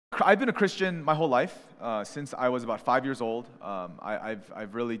I've been a Christian my whole life, since I was about 5 years old. I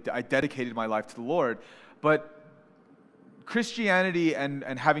dedicated my life to the Lord, but Christianity and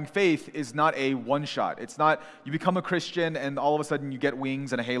having faith is not a one-shot. It's not you become a Christian and all of a sudden you get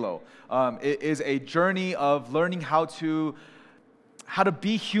wings and a halo. It is a journey of learning how to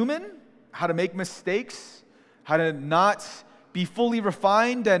be human, how to make mistakes, how to not be fully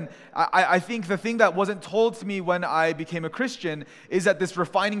refined. And I think the thing that wasn't told to me when I became a Christian is that this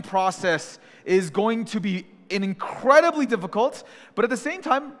refining process is going to be incredibly difficult, but at the same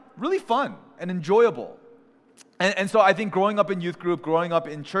time, really fun and enjoyable. And so I think growing up in youth group, growing up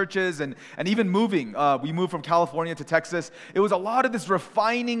in churches, and even moving, we moved from California to Texas, it was a lot of this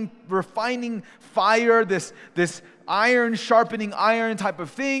refining fire, this iron sharpening iron type of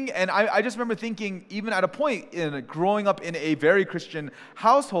thing. And I just remember thinking, even at a point in growing up in a very Christian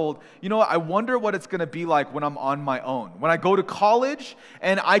household, I wonder what it's going to be like when I'm on my own. When I go to college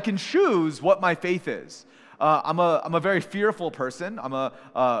and I can choose what my faith is. I'm a very fearful person. I'm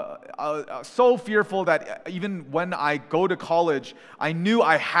so fearful that even when I go to college, I knew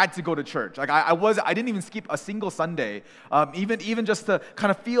I had to go to church. Like I didn't even skip a single Sunday. Even just to kind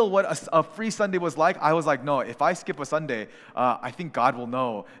of feel what a free Sunday was like, I was like, no, if I skip a Sunday, I think God will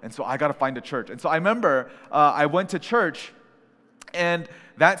know. And so I got to find a church. And so I remember I went to church, and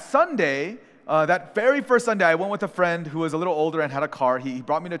that Sunday, that very first Sunday, I went with a friend who was a little older and had a car. He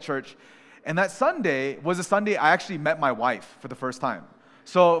brought me to church. And that Sunday was a Sunday I actually met my wife for the first time.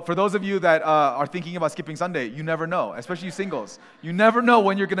 So for those of you that are thinking about skipping Sunday, you never know, especially you singles. You never know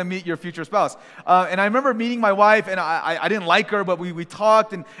when you're going to meet your future spouse. And I remember meeting my wife, and I didn't like her, but we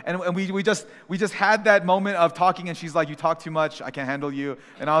talked, and we just had that moment of talking, and she's like, "You talk too much, I can't handle you."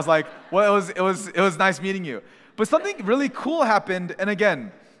 And I was like, "Well, it was nice meeting you." But something really cool happened, and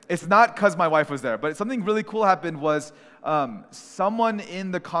again, it's not because my wife was there, but something really cool happened was someone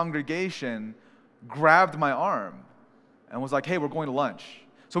in the congregation grabbed my arm and was like, "Hey, we're going to lunch."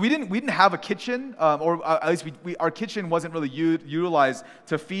 So we didn't have a kitchen, or at least our kitchen wasn't really utilized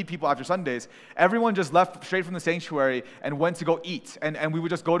to feed people after Sundays. Everyone just left straight from the sanctuary and went to go eat. And we would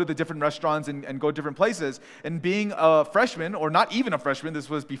just go to the different restaurants and go to different places. And being a freshman, or not even a freshman, this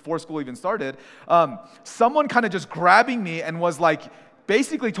was before school even started, someone kind of just grabbing me and was like,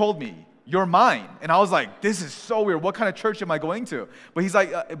 basically told me, "You're mine." And I was like, this is so weird. What kind of church am I going to? But he's like,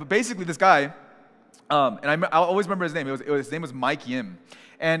 basically this guy, and I always remember his name. His name was Mike Yim.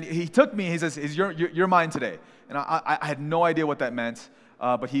 And he took me, he says, you're mine today. And I had no idea what that meant.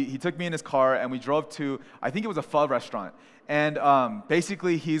 But he took me in his car, and we drove to, I think it was a pho restaurant. And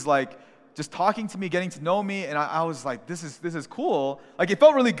basically he's like, just talking to me, getting to know me, and I was like, this is cool. Like, it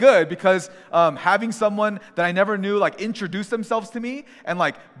felt really good because having someone that I never knew, like, introduce themselves to me and,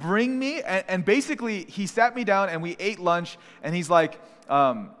 like, bring me, and basically he sat me down and we ate lunch, and he's like,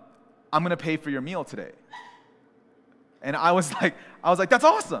 "I'm gonna pay for your meal today." And I was like, that's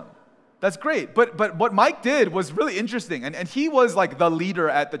awesome. That's great. But what Mike did was really interesting. And he was like the leader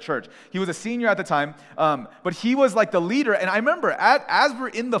at the church. He was a senior at the time, but he was like the leader. And I remember as we're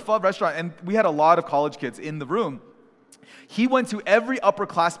in the pho restaurant, and we had a lot of college kids in the room, he went to every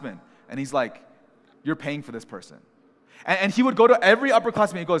upperclassman, and he's like, "You're paying for this person." And he would go to every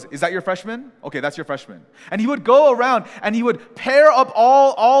upperclassman. He goes, "Is that your freshman? Okay, that's your freshman." And he would go around and he would pair up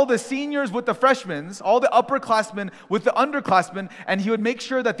all the seniors with the freshmen, all the upperclassmen with the underclassmen, and he would make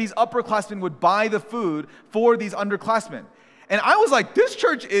sure that these upperclassmen would buy the food for these underclassmen. And I was like, this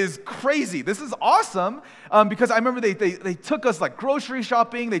church is crazy. This is awesome, because I remember they took us like grocery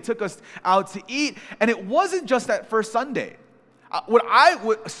shopping. They took us out to eat. And it wasn't just that first Sunday. What I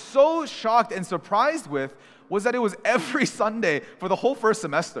was so shocked and surprised with was that it was every Sunday for the whole first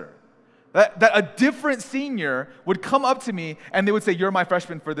semester. That a different senior would come up to me and they would say, "You're my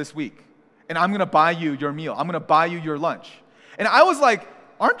freshman for this week, and I'm going to buy you your meal. I'm going to buy you your lunch." And I was like,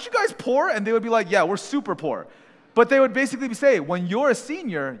 "Aren't you guys poor?" And they would be like, "Yeah, we're super poor." But they would basically say, when you're a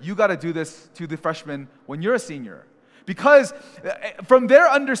senior, you got to do this to the freshmen when you're a senior. Because from their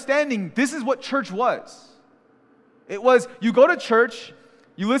understanding, this is what church was. It was, you go to church,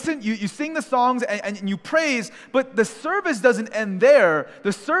 you listen, you sing the songs, and you praise, but the service doesn't end there.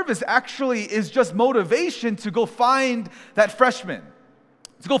 The service actually is just motivation to go find that freshman,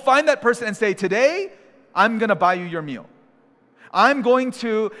 to go find that person and say, "Today, I'm going to buy you your meal. I'm going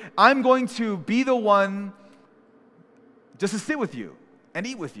to be the one just to sit with you and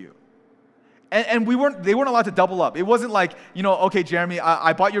eat with you." And they weren't allowed to double up. It wasn't like, "Okay, Jeremy,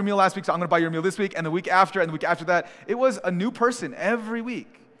 I bought your meal last week, so I'm going to buy your meal this week, and the week after, and the week after that." It was a new person every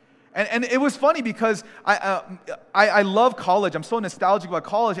week. And it was funny because I love college. I'm so nostalgic about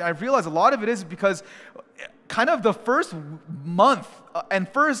college, and I realized a lot of it is because kind of the first month and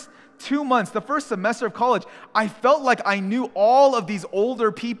first 2 months, the first semester of college, I felt like I knew all of these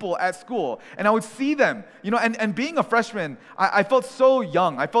older people at school, and I would see them, and being a freshman, I felt so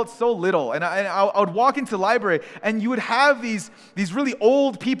young, I felt so little, and I would walk into the library, and you would have these really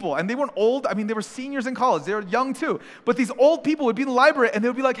old people, and they weren't old, I mean, they were seniors in college, they were young too, but these old people would be in the library, and they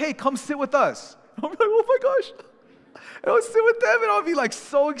would be like, hey, come sit with us. I'm like, oh my gosh. And I would sit with them, and I would be like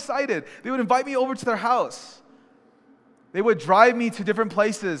so excited. They would invite me over to their house. They would drive me to different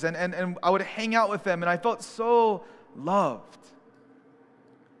places, and I would hang out with them, and I felt so loved.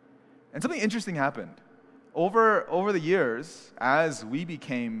 And something interesting happened. Over the years, as we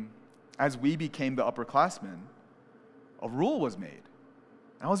became the upperclassmen, a rule was made.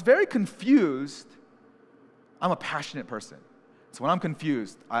 And I was very confused. I'm a passionate person. So when I'm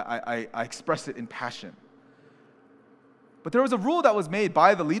confused, I express it in passion. But there was a rule that was made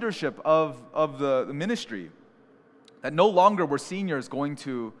by the leadership of the ministry that no longer were seniors going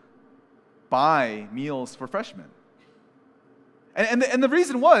to buy meals for freshmen. And the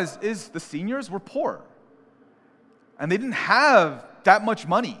reason is the seniors were poor. And they didn't have that much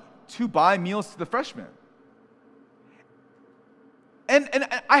money to buy meals to the freshmen. And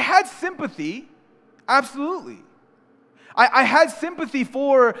I had sympathy, absolutely. I had sympathy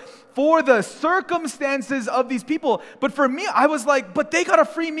for the circumstances of these people. But for me, I was like, but they got a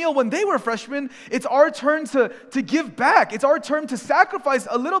free meal when they were freshmen. It's our turn to give back. It's our turn to sacrifice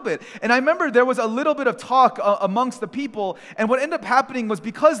a little bit. And I remember there was a little bit of talk amongst the people. And what ended up happening was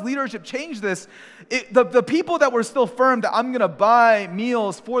because leadership changed this, the people that were still firm that I'm going to buy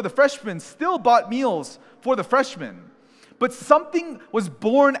meals for the freshmen still bought meals for the freshmen. But something was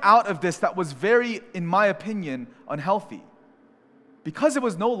born out of this that was very, in my opinion, unhealthy. Because it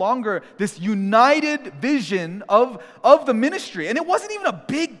was no longer this united vision of the ministry. And it wasn't even a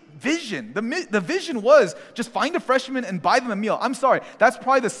big vision. The vision was just find a freshman and buy them a meal. I'm sorry, that's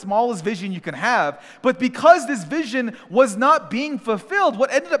probably the smallest vision you can have. But because this vision was not being fulfilled,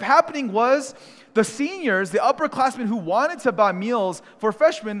 what ended up happening was the seniors, the upperclassmen who wanted to buy meals for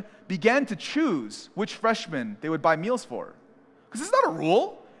freshmen, began to choose which freshmen they would buy meals for. Because it's not a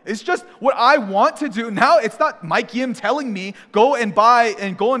rule. It's just what I want to do. Now it's not Mike Yim telling me go and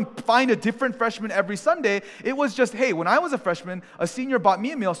find a different freshman every Sunday. It was just, hey, when I was a freshman, a senior bought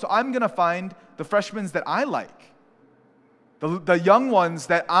me a meal, so I'm going to find the freshmen that I like. The young ones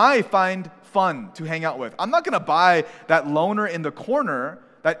that I find fun to hang out with. I'm not going to buy that loner in the corner,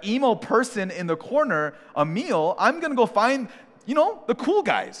 that emo person in the corner, a meal. I'm going to go find, the cool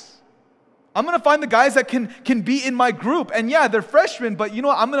guys. I'm going to find the guys that can be in my group. And yeah, they're freshmen, but I'm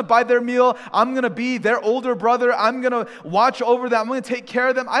going to buy their meal. I'm going to be their older brother. I'm going to watch over them. I'm going to take care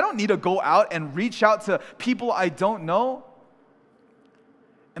of them. I don't need to go out and reach out to people I don't know.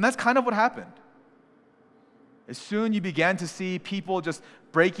 And that's kind of what happened. As soon you began to see people just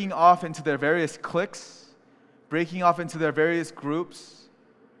breaking off into their various cliques, breaking off into their various groups.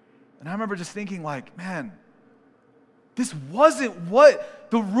 And I remember just thinking like, man, this wasn't what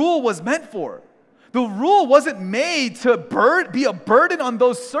the rule was meant for. The rule wasn't made to be a burden on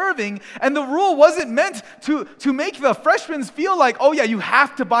those serving, and the rule wasn't meant to make the freshmen feel like, oh yeah, you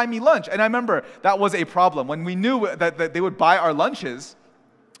have to buy me lunch. And I remember that was a problem. When we knew that they would buy our lunches,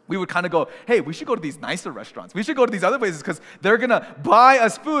 we would kind of go, hey, we should go to these nicer restaurants. We should go to these other places because they're going to buy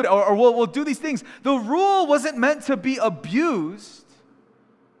us food or we'll do these things. The rule wasn't meant to be abused.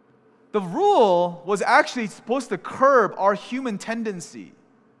 The rule was actually supposed to curb our human tendency.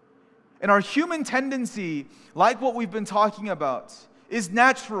 And our human tendency, like what we've been talking about, is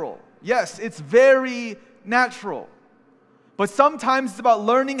natural. Yes, it's very natural. But sometimes it's about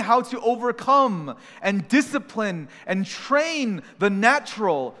learning how to overcome and discipline and train the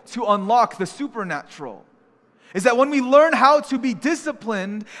natural to unlock the supernatural. Is that when we learn how to be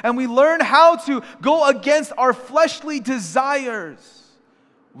disciplined and we learn how to go against our fleshly desires,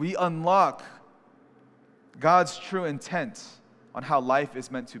 we unlock God's true intent on how life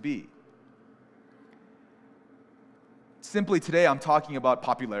is meant to be. Simply today, I'm talking about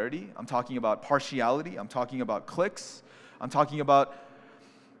popularity. I'm talking about partiality. I'm talking about cliques. I'm talking about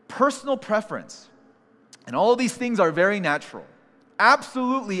personal preference. And all of these things are very natural.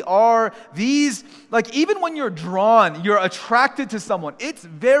 Absolutely are these, like even when you're drawn, you're attracted to someone, it's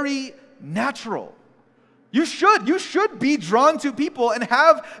very natural. You should be drawn to people and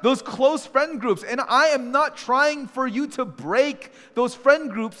have those close friend groups. And I am not trying for you to break those friend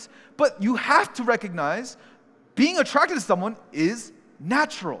groups, but you have to recognize being attracted to someone is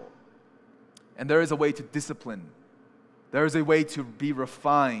natural. And there is a way to discipline. There is a way to be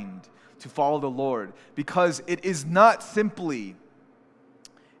refined, to follow the Lord. Because it is not simply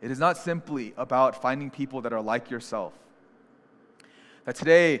It is not simply about finding people that are like yourself. That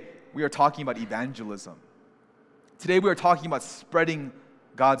today we are talking about evangelism. Today we are talking about spreading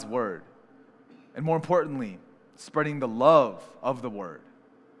God's word. And more importantly, spreading the love of the word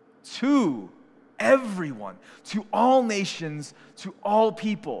to everyone, to all nations, to all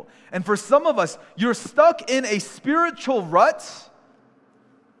people. And for some of us, you're stuck in a spiritual rut.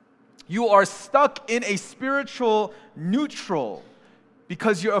 You are stuck in a spiritual neutral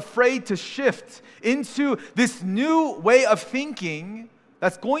because you're afraid to shift into this new way of thinking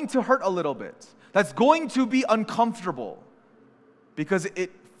that's going to hurt a little bit, that's going to be uncomfortable, because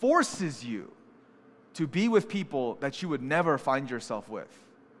it forces you to be with people that you would never find yourself with.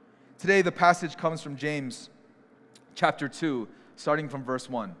 Today, the passage comes from James chapter 2, starting from verse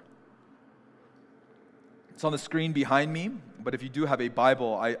 1. It's on the screen behind me, but if you do have a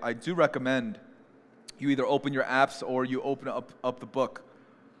Bible, I do recommend you either open your apps or you open up the book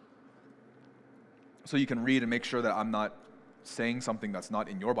so you can read and make sure that I'm not saying something that's not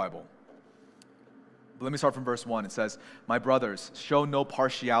in your Bible. But let me start from verse 1. It says, "My brothers, show no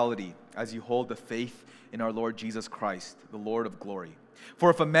partiality as you hold the faith in our Lord Jesus Christ, the Lord of glory.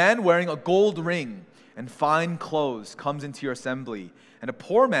 For if a man wearing a gold ring and fine clothes comes into your assembly, and a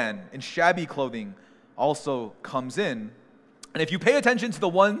poor man in shabby clothing also comes in, and if you pay attention to the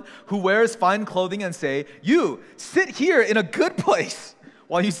one who wears fine clothing and say, 'You, sit here in a good place,'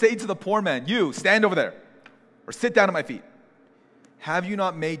 while you say to the poor man, 'You, stand over there,' or 'Sit down at my feet,' have you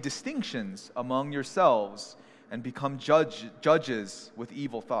not made distinctions among yourselves and become judges with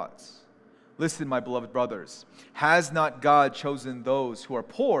evil thoughts? Listen, my beloved brothers, has not God chosen those who are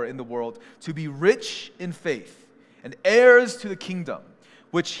poor in the world to be rich in faith and heirs to the kingdom,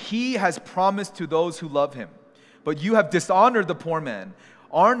 which he has promised to those who love him? But you have dishonored the poor man.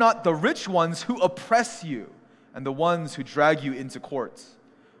 Are not the rich ones who oppress you and the ones who drag you into court?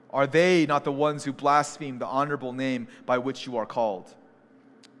 Are they not the ones who blaspheme the honorable name by which you are called?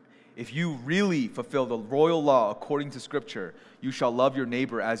 If you really fulfill the royal law according to Scripture, you shall love your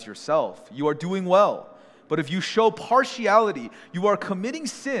neighbor as yourself. You are doing well. But if you show partiality, you are committing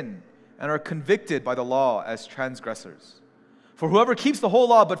sin and are convicted by the law as transgressors. For whoever keeps the whole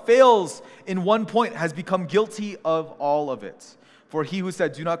law but fails in one point has become guilty of all of it. For he who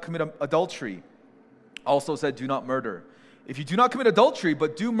said, 'Do not commit adultery,' also said, 'Do not murder.' If you do not commit adultery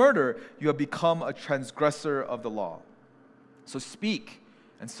but do murder, you have become a transgressor of the law. So speak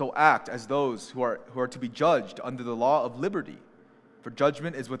and so act as those who are to be judged under the law of liberty. For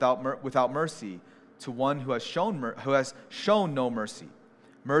judgment is without mercy to one who has shown no mercy.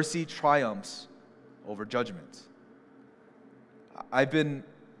 Mercy triumphs over judgment." I've been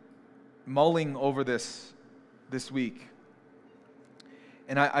mulling over this week,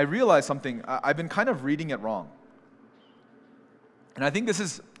 and I realized something. I've been kind of reading it wrong. And I think this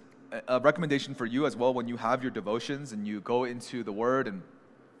is a recommendation for you as well when you have your devotions and you go into the Word and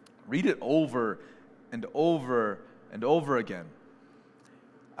read it over and over and over again.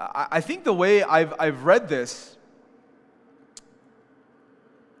 I think the way I've read this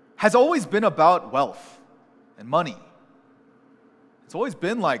has always been about wealth and money. It's always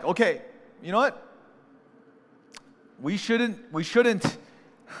been like, okay, you know what? We shouldn't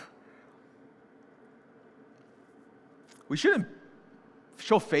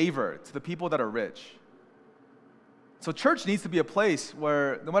show favor to the people that are rich. So church needs to be a place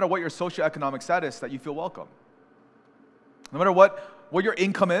where no matter what your socioeconomic status, that you feel welcome. No matter what your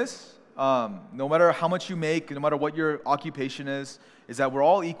income is, no matter how much you make, no matter what your occupation is that we're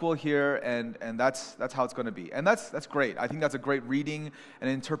all equal here, and that's how it's going to be. And that's great. I think that's a great reading and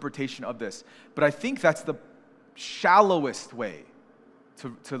interpretation of this. But I think that's the shallowest way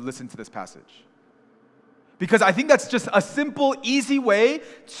to listen to this passage. Because I think that's just a simple, easy way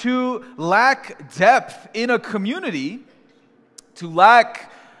to lack depth in a community, to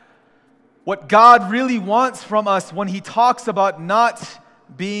lack what God really wants from us when He talks about not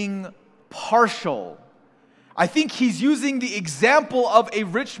being partial. I think He's using the example of a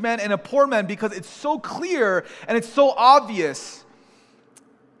rich man and a poor man because it's so clear and it's so obvious.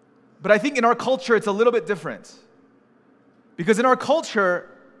 But I think in our culture it's a little bit different. Because in our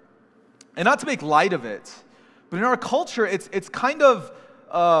culture, and not to make light of it, but in our culture, it's kind of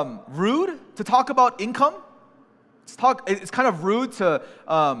rude to talk about income. It's kind of rude to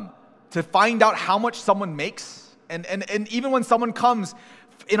find out how much someone makes. And even when someone comes,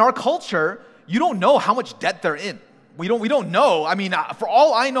 in our culture, you don't know how much debt they're in. We don't know. I mean, for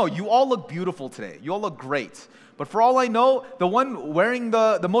all I know, you all look beautiful today. You all look great. But for all I know, the one wearing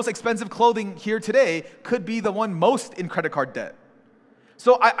the most expensive clothing here today could be the one most in credit card debt.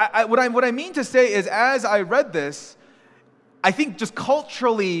 So what I mean to say is, as I read this, I think just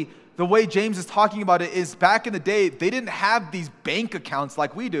culturally, the way James is talking about it is back in the day, they didn't have these bank accounts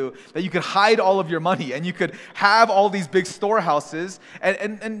like we do, that you could hide all of your money and you could have all these big storehouses.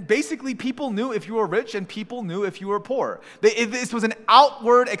 And basically, people knew if you were rich and people knew if you were poor. This was an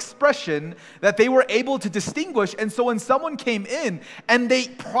outward expression that they were able to distinguish. And so when someone came in and they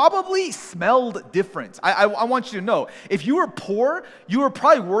probably smelled different, I want you to know, if you were poor, you were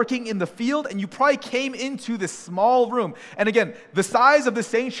probably working in the field and you probably came into this small room. And again, the size of the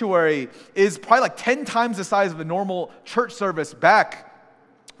sanctuary is probably like 10 times the size of a normal church service back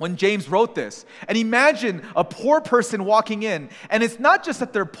when James wrote this. And imagine a poor person walking in, and it's not just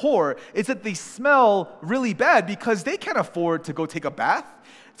that they're poor, it's that they smell really bad because they can't afford to go take a bath.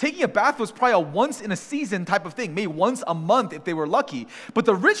 Taking a bath was probably a once in a season type of thing, maybe once a month if they were lucky. But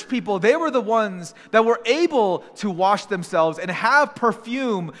the rich people, they were the ones that were able to wash themselves and have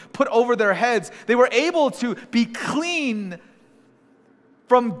perfume put over their heads. They were able to be clean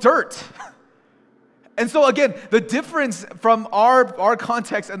from dirt. And so again, the difference from our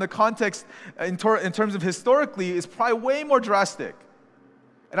context and the context in terms of historically is probably way more drastic.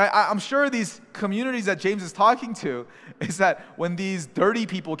 And I'm sure these communities that James is talking to is that when these dirty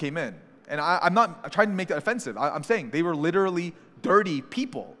people came in, and I'm not trying to make that offensive, I'm saying they were literally dirty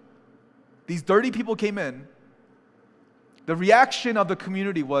people. These dirty people came in, the reaction of the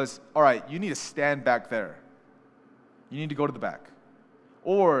community was, all right, you need to stand back there. You need to go to the back.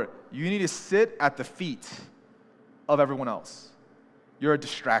 Or you need to sit at the feet of everyone else. You're a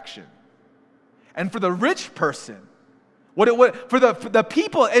distraction. And for the rich person, for the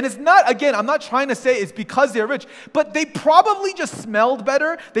people, and it's not, again, I'm not trying to say it's because they're rich, but they probably just smelled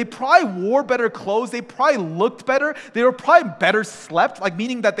better. They probably wore better clothes. They probably looked better. They were probably better slept, like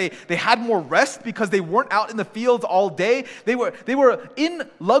meaning that they had more rest because they weren't out in the fields all day. They were in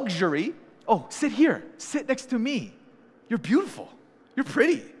luxury. Oh, sit here. Sit next to me. You're beautiful. You're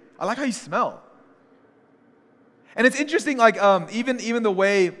pretty. I like how you smell. And it's interesting, like even the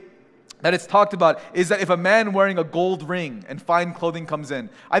way that it's talked about is that if a man wearing a gold ring and fine clothing comes in,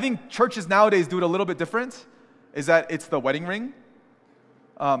 I think churches nowadays do it a little bit different, is that it's the wedding ring.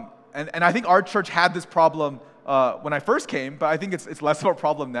 And I think our church had this problem when I first came, but I think it's less of a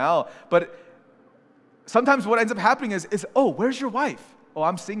problem now. But sometimes what ends up happening is oh, where's your wife? Oh,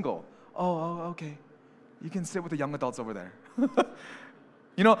 I'm single. Oh, okay. You can sit with the young adults over there.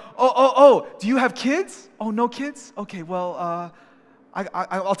 You know, do you have kids? Oh, no kids? Okay, well,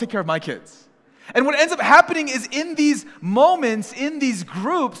 I'll take care of my kids. And what ends up happening is in these moments, in these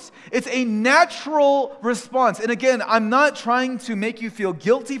groups, it's a natural response. And again, I'm not trying to make you feel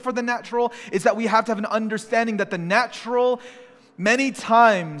guilty for the natural. It's that we have to have an understanding that the natural many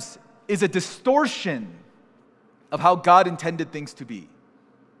times is a distortion of how God intended things to be.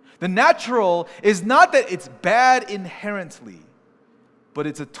 The natural is not that it's bad inherently, but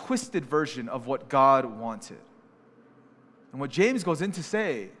it's a twisted version of what God wanted. And what James goes in to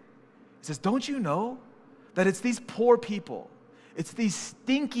say, he says, don't you know that it's these poor people, it's these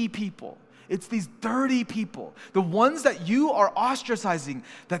stinky people, it's these dirty people, the ones that you are ostracizing,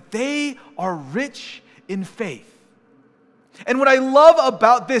 that they are rich in faith. And what I love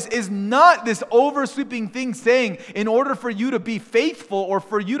about this is not this oversweeping thing saying in order for you to be faithful or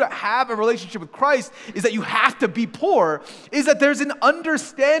for you to have a relationship with Christ is that you have to be poor, is that there's an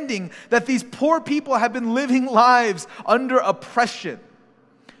understanding that these poor people have been living lives under oppression.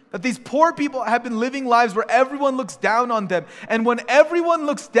 That these poor people have been living lives where everyone looks down on them. And when everyone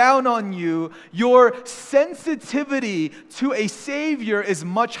looks down on you, your sensitivity to a Savior is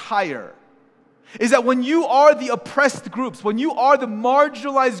much higher. Is that when you are the oppressed groups, when you are the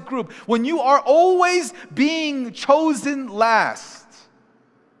marginalized group, when you are always being chosen last,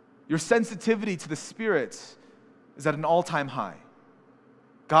 your sensitivity to the Spirit is at an all-time high.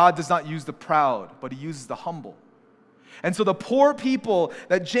 God does not use the proud, but He uses the humble. And so the poor people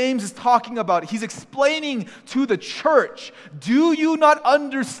that James is talking about, he's explaining to the church, do you not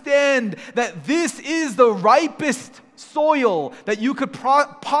understand that this is the ripest soil that you could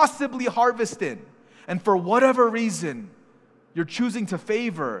possibly harvest in? And for whatever reason, you're choosing to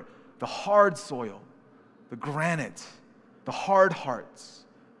favor the hard soil, the granite, the hard hearts,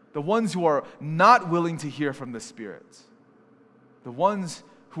 the ones who are not willing to hear from the Spirit, the ones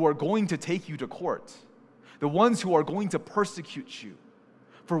who are going to take you to court, the ones who are going to persecute you.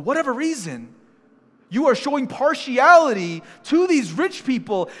 For whatever reason, you are showing partiality to these rich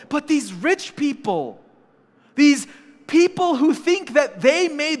people, but these rich people, these people who think that they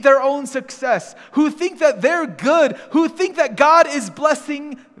made their own success, who think that they're good, who think that God is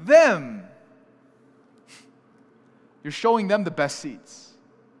blessing them, you're showing them the best seats,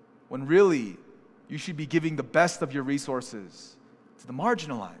 when really You should be giving the best of your resources to the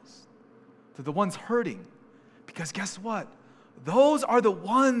marginalized, to the ones hurting. Because guess what? Those are the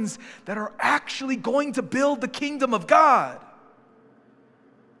ones that are actually going to build the kingdom of God.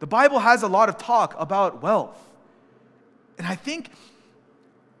 The Bible has a lot of talk about wealth. And I think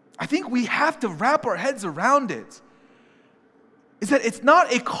we have to wrap our heads around it. Is that it's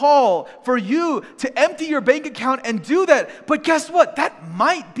not a call for you to empty your bank account and do that. But guess what? That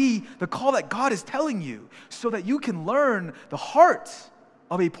might be the call that God is telling you so that you can learn the heart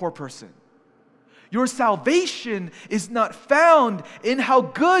of a poor person. Your salvation is not found in how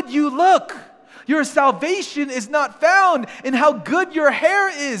good you look. Your salvation is not found in how good your hair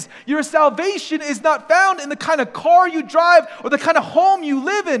is. Your salvation is not found in the kind of car you drive or the kind of home you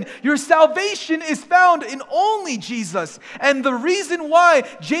live in. Your salvation is found in only Jesus. And the reason why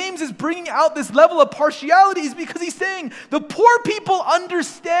James is bringing out this level of partiality is because he's saying the poor people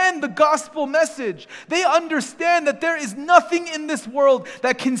understand the gospel message. They understand that there is nothing in this world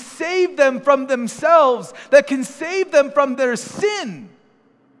that can save them from themselves, that can save them from their sin.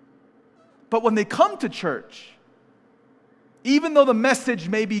 But when they come to church, even though the message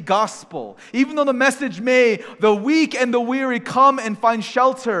may be gospel, even though the message may, the weak and the weary come and find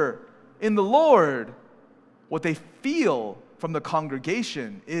shelter in the Lord, what they feel from the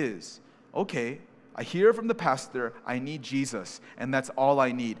congregation is, okay, I hear from the pastor, I need Jesus, and that's all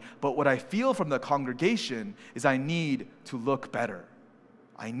I need. But what I feel from the congregation is I need to look better.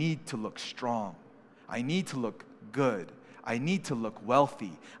 I need to look strong. I need to look good. I need to look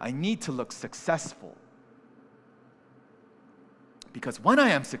wealthy. I need to look successful. Because when I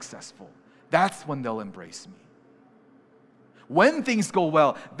am successful, that's when they'll embrace me. When things go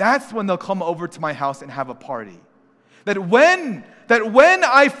well, that's when they'll come over to my house and have a party. That when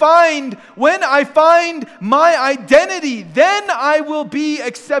I find my identity, then I will be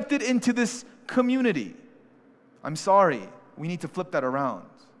accepted into this community. I'm sorry, we need to flip that around.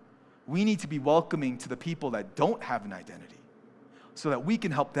 We need to be welcoming to the people that don't have an identity so that we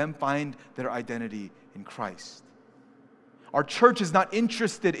can help them find their identity in Christ. Our church is not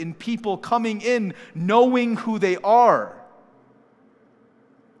interested in people coming in knowing who they are.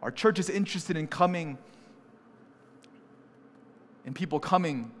 Our church is interested in people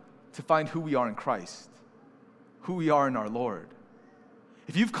coming to find who we are in Christ, who we are in our Lord.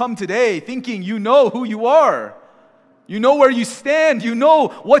 If you've come today thinking you know who you are, you know where you stand, you know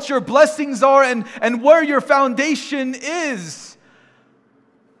what your blessings are and where your foundation is,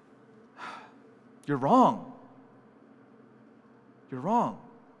 you're wrong. You're wrong.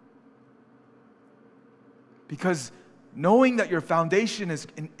 Because knowing that your foundation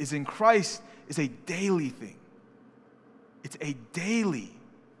is in Christ is a daily thing. It's a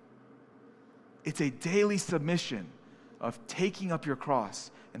daily submission of taking up your cross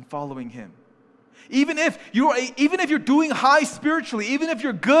and following Him. Even if you're doing high spiritually, even if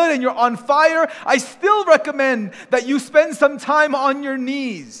you're good and you're on fire, I still recommend that you spend some time on your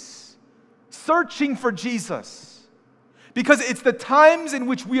knees, searching for Jesus. Because it's the times in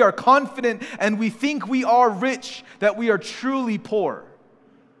which we are confident and we think we are rich that we are truly poor.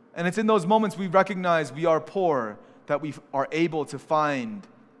 And it's in those moments we recognize we are poor that we are able to find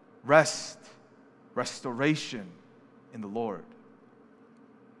rest, restoration in the Lord.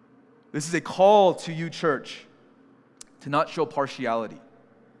 This is a call to you, church, to not show partiality.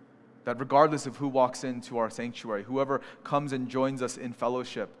 That regardless of who walks into our sanctuary, whoever comes and joins us in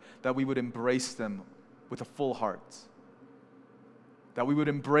fellowship, that we would embrace them with a full heart. That we would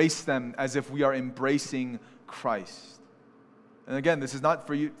embrace them as if we are embracing Christ. And again, this is not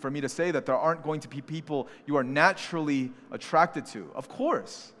for me to say that there aren't going to be people you are naturally attracted to. Of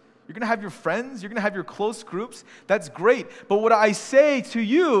course. You're going to have your friends. You're going to have your close groups. That's great. But what I say to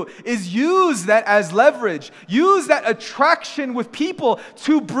you is use that as leverage. Use that attraction with people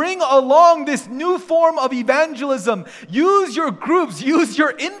to bring along this new form of evangelism. Use your groups. Use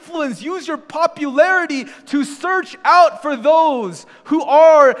your influence. Use your popularity to search out for those who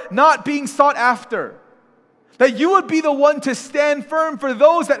are not being sought after. That you would be the one to stand firm for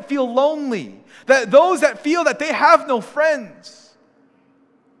those that feel lonely. That those that feel that they have no friends.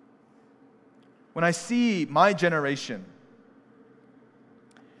 When I see my generation,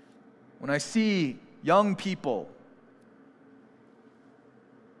 when I see young people,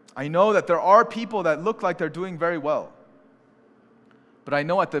 I know that there are people that look like they're doing very well. But I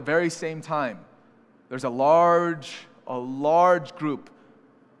know at the very same time, there's a large group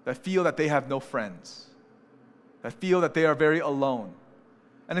that feel that they have no friends, that feel that they are very alone.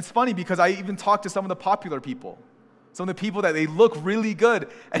 And it's funny because I even talk to some of the popular people. Some of the people that they look really good.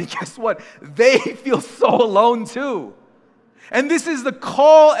 And guess what? They feel so alone too. And this is the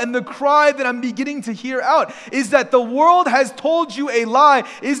call and the cry that I'm beginning to hear out, is that the world has told you a lie,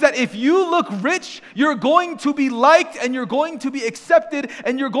 is that if you look rich, you're going to be liked and you're going to be accepted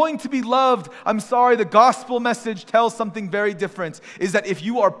and you're going to be loved. I'm sorry, the gospel message tells something very different, is that if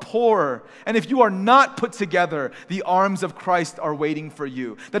you are poor and if you are not put together, the arms of Christ are waiting for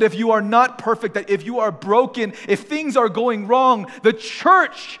you. That if you are not perfect, that if you are broken, if things are going wrong, the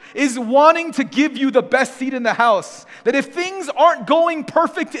church is wanting to give you the best seat in the house. That if things aren't going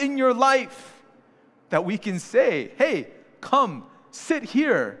perfect in your life, that we can say, hey, come, sit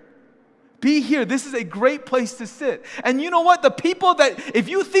here. Be here. This is a great place to sit. And you know what? The people that, if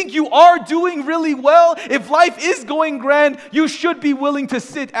you think you are doing really well, if life is going grand, you should be willing to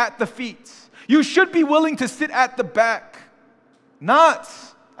sit at the feet. You should be willing to sit at the back. Not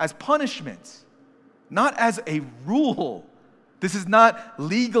as punishment. Not as a rule. This is not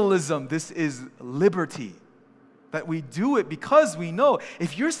legalism. This is liberty. That we do it because we know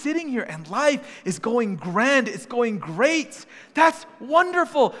if you're sitting here and life is going grand, it's going great, that's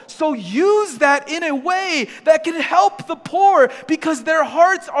wonderful. So use that in a way that can help the poor because their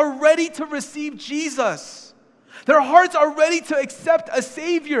hearts are ready to receive Jesus. Their hearts are ready to accept a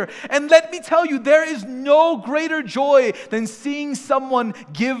Savior. And let me tell you, there is no greater joy than seeing someone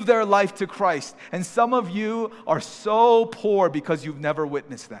give their life to Christ. And some of you are so poor because you've never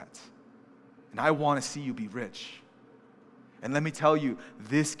witnessed that. And I want to see you be rich. And let me tell you,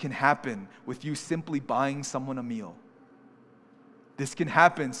 this can happen with you simply buying someone a meal. This can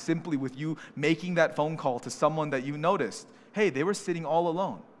happen simply with you making that phone call to someone that you noticed, hey, they were sitting all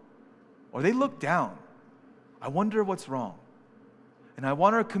alone. Or they looked down. I wonder what's wrong. And I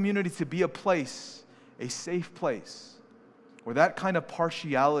want our community to be a place, a safe place, where that kind of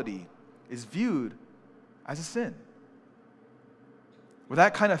partiality is viewed as a sin. Where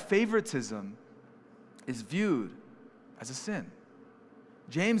that kind of favoritism is viewed as a sin.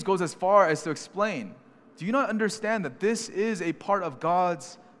 James goes as far as to explain, do you not understand that this is a part of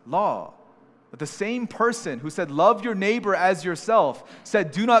God's law? That the same person who said, love your neighbor as yourself,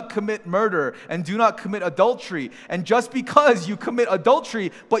 said, do not commit murder and do not commit adultery. And just because you commit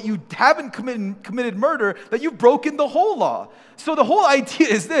adultery, but you haven't committed murder, that you've broken the whole law. So the whole idea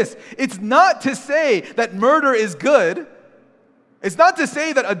is this. It's not to say that murder is good. It's not to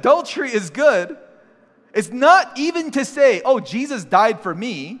say that adultery is good. It's not even to say, oh, Jesus died for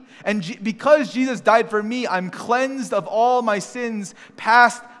me, and because Jesus died for me, I'm cleansed of all my sins,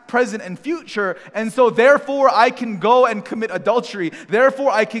 past, present, and future, and so therefore I can go and commit adultery,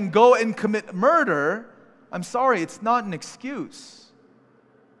 therefore I can go and commit murder. I'm sorry, it's not an excuse.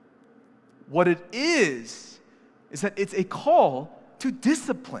 What it is that it's a call to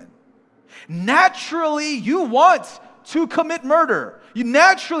discipline. Naturally, you want to commit murder.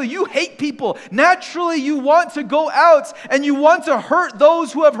 Naturally, you hate people. Naturally, you want to go out and you want to hurt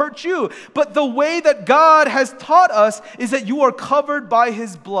those who have hurt you. But the way that God has taught us is that you are covered by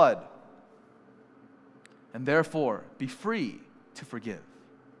His blood. And therefore, be free to forgive.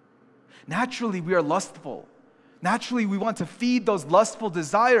 Naturally, we are lustful. Naturally, we want to feed those lustful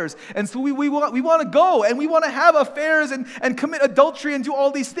desires. And so we want to go and we want to have affairs and commit adultery and do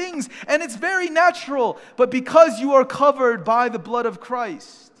all these things. And it's very natural. But because you are covered by the blood of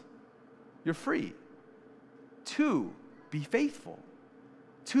Christ, you're free to be faithful,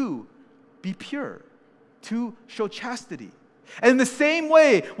 to be pure, to show chastity. And in the same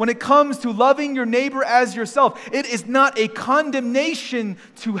way, when it comes to loving your neighbor as yourself, it is not a condemnation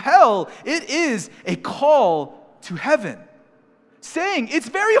to hell. It is a call to heaven. Saying it's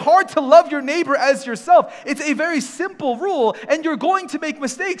very hard to love your neighbor as yourself. It's a very simple rule, and you're going to make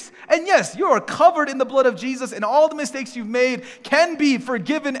mistakes. And yes, you are covered in the blood of Jesus, and all the mistakes you've made can be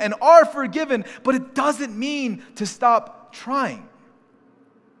forgiven and are forgiven, but it doesn't mean to stop trying.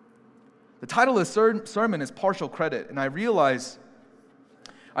 The title of the sermon is Partial Credit, and I realize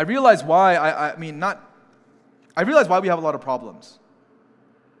why I realize why we have a lot of problems.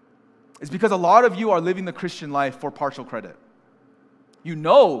 It's because a lot of you are living the Christian life for partial credit. You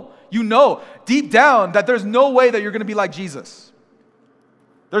know deep down that there's no way that you're going to be like Jesus.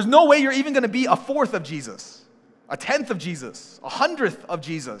 There's no way you're even going to be a fourth of Jesus, a tenth of Jesus, 100th of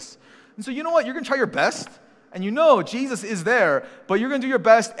Jesus. And so you know what? You're going to try your best, and you know Jesus is there, but you're going to do your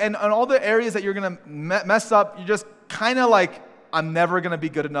best, and on all the areas that you're going to mess up, you're just kind of like, I'm never going to be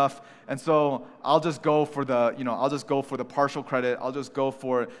good enough, and so I'll just go for the partial credit. I'll just go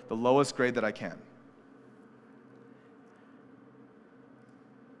for the lowest grade that I can.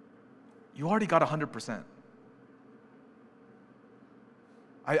 You already got 100%.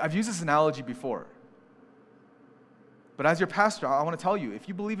 I've used this analogy before, but as your pastor, I want to tell you, if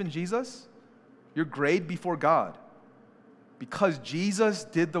you believe in Jesus, your grade before God because Jesus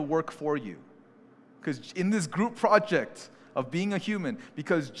did the work for you. Because in this group project of being a human,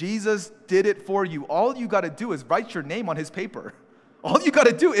 because Jesus did it for you, all you got to do is write your name on his paper. All you got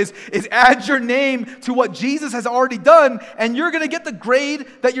to do is add your name to what Jesus has already done, and you're going to get the grade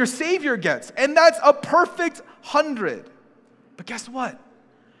that your Savior gets. And that's a perfect 100. But guess what?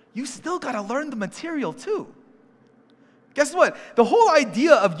 You still got to learn the material too. Guess what? The whole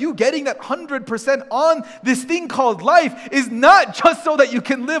idea of you getting that 100% on this thing called life is not just so that you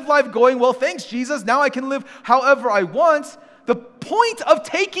can live life going, well, thanks, Jesus, now I can live however I want. The point of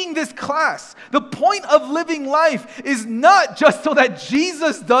taking this class, the point of living life is not just so that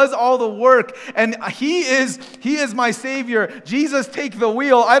Jesus does all the work and He is my Savior. Jesus, take the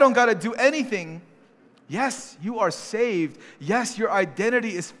wheel. I don't got to do anything. Yes, you are saved. Yes, your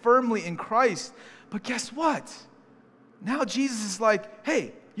identity is firmly in Christ. But guess what? Now Jesus is like,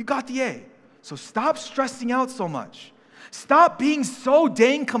 hey, you got the A. So stop stressing out so much. Stop being so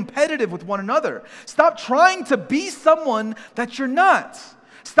dang competitive with one another. Stop trying to be someone that you're not.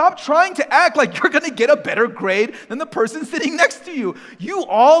 Stop trying to act like you're going to get a better grade than the person sitting next to you. You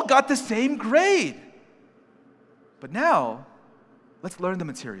all got the same grade. But now, let's learn the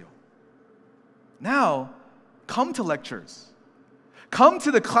material. Now, come to lectures. Come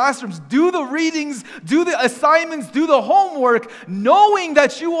to the classrooms, do the readings, do the assignments, do the homework, knowing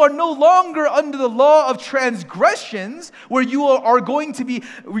that you are no longer under the law of transgressions, where you are going to be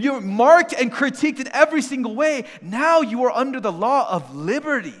you're marked and critiqued in every single way. Now you are under the law of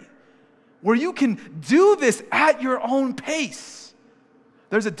liberty, where you can do this at your own pace.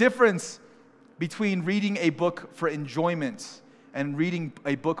 There's a difference between reading a book for enjoyment and reading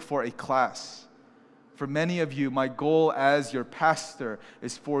a book for a class. For many of you, my goal as your pastor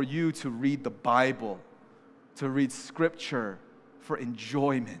is for you to read the Bible, to read Scripture for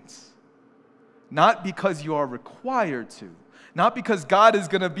enjoyment. Not because you are required to. Not because God is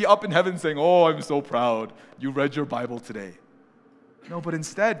going to be up in heaven saying, oh, I'm so proud you read your Bible today. No, but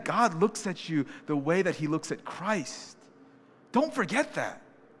instead, God looks at you the way that He looks at Christ. Don't forget that.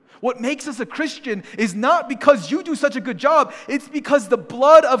 What makes us a Christian is not because you do such a good job. It's because the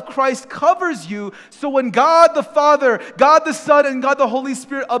blood of Christ covers you. So when God the Father, God the Son, and God the Holy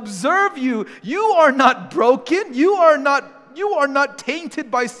Spirit observe you, you are not broken. You are not tainted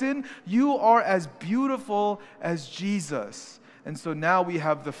by sin. You are as beautiful as Jesus. And so now we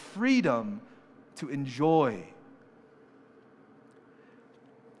have the freedom to enjoy.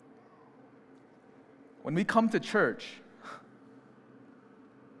 When we come to church,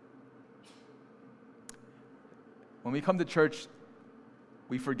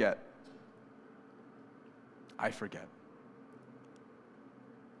 we forget. I forget.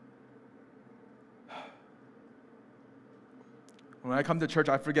 When I come to church,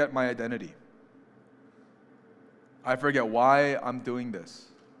 I forget my identity. I forget why I'm doing this.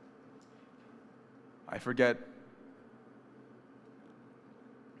 I forget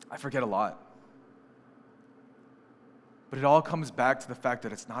a lot. But it all comes back to the fact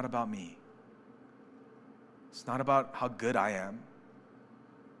that it's not about me. It's not about how good I am,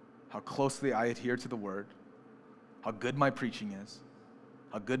 how closely I adhere to the Word, how good my preaching is,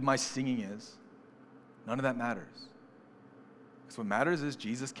 how good my singing is. None of that matters. Because what matters is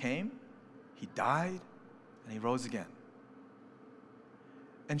Jesus came, He died, and He rose again.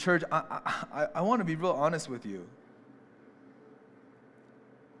 And church, I want to be real honest with you.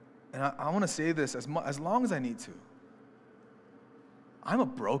 And I want to say this as long as I need to. I'm a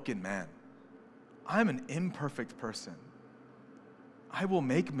broken man. I'm an imperfect person. I will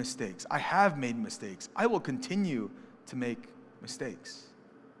make mistakes. I have made mistakes. I will continue to make mistakes.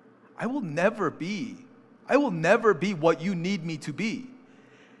 I will never be what you need me to be.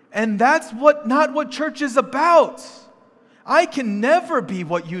 And that's not what church is about. I can never be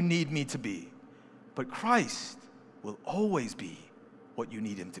what you need me to be. But Christ will always be what you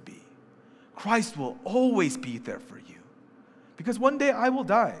need Him to be. Christ will always be there for you. Because one day I will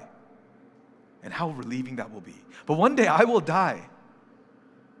die. And how relieving that will be. But one day I will die.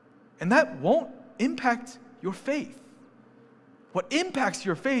 And that won't impact your faith. What impacts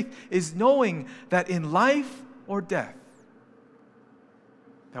your faith is knowing that in life or death,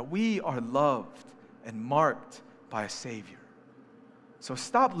 that we are loved and marked by a Savior. So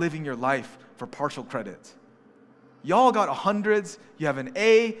stop living your life for partial credit. Y'all got 100s. You have an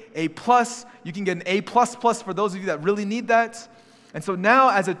A, A+. You can get an A++ for those of you that really need that. And so now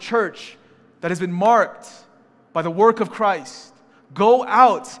as a church that has been marked by the work of Christ, go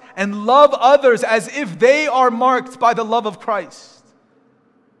out and love others as if they are marked by the love of Christ.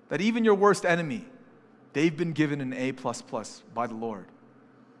 That even your worst enemy, they've been given an A++ by the Lord.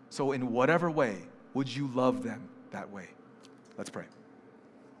 So in whatever way, would you love them that way? Let's pray.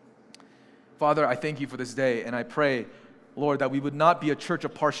 Father, I thank you for this day, and I pray, Lord, that we would not be a church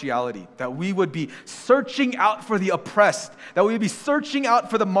of partiality, that we would be searching out for the oppressed, that we would be searching out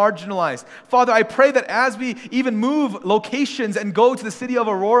for the marginalized. Father, I pray that as we even move locations and go to the city of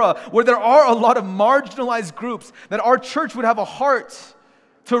Aurora, where there are a lot of marginalized groups, that our church would have a heart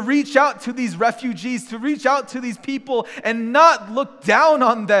to reach out to these refugees, to reach out to these people and not look down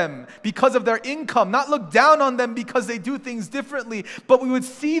on them because of their income, not look down on them because they do things differently, but we would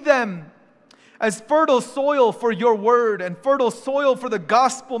see them as fertile soil for your word and fertile soil for the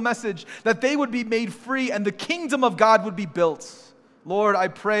gospel message, that they would be made free and the kingdom of God would be built. Lord, I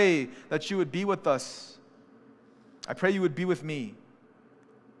pray that you would be with us. I pray you would be with me.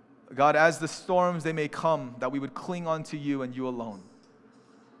 God, as the storms they may come, that we would cling onto you and you alone.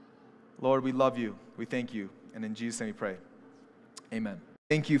 Lord, we love you. We thank you. And in Jesus' name we pray. Amen.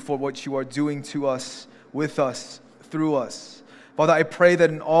 Thank you for what you are doing to us, with us, through us. Father, I pray that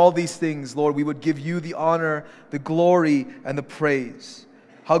in all these things, Lord, we would give you the honor, the glory, and the praise.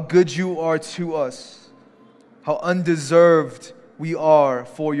 How good you are to us. How undeserved we are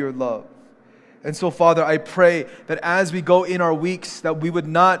for your love. And so, Father, I pray that as we go in our weeks, that we would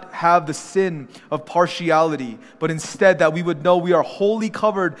not have the sin of partiality, but instead that we would know we are wholly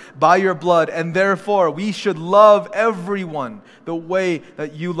covered by your blood, and therefore we should love everyone the way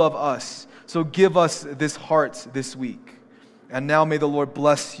that you love us. So give us this heart this week. And now may the Lord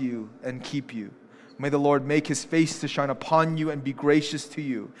bless you and keep you. May the Lord make his face to shine upon you and be gracious to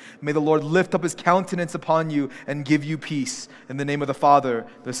you. May the Lord lift up his countenance upon you and give you peace. In the name of the Father,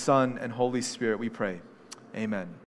 the Son, and Holy Spirit we pray. Amen.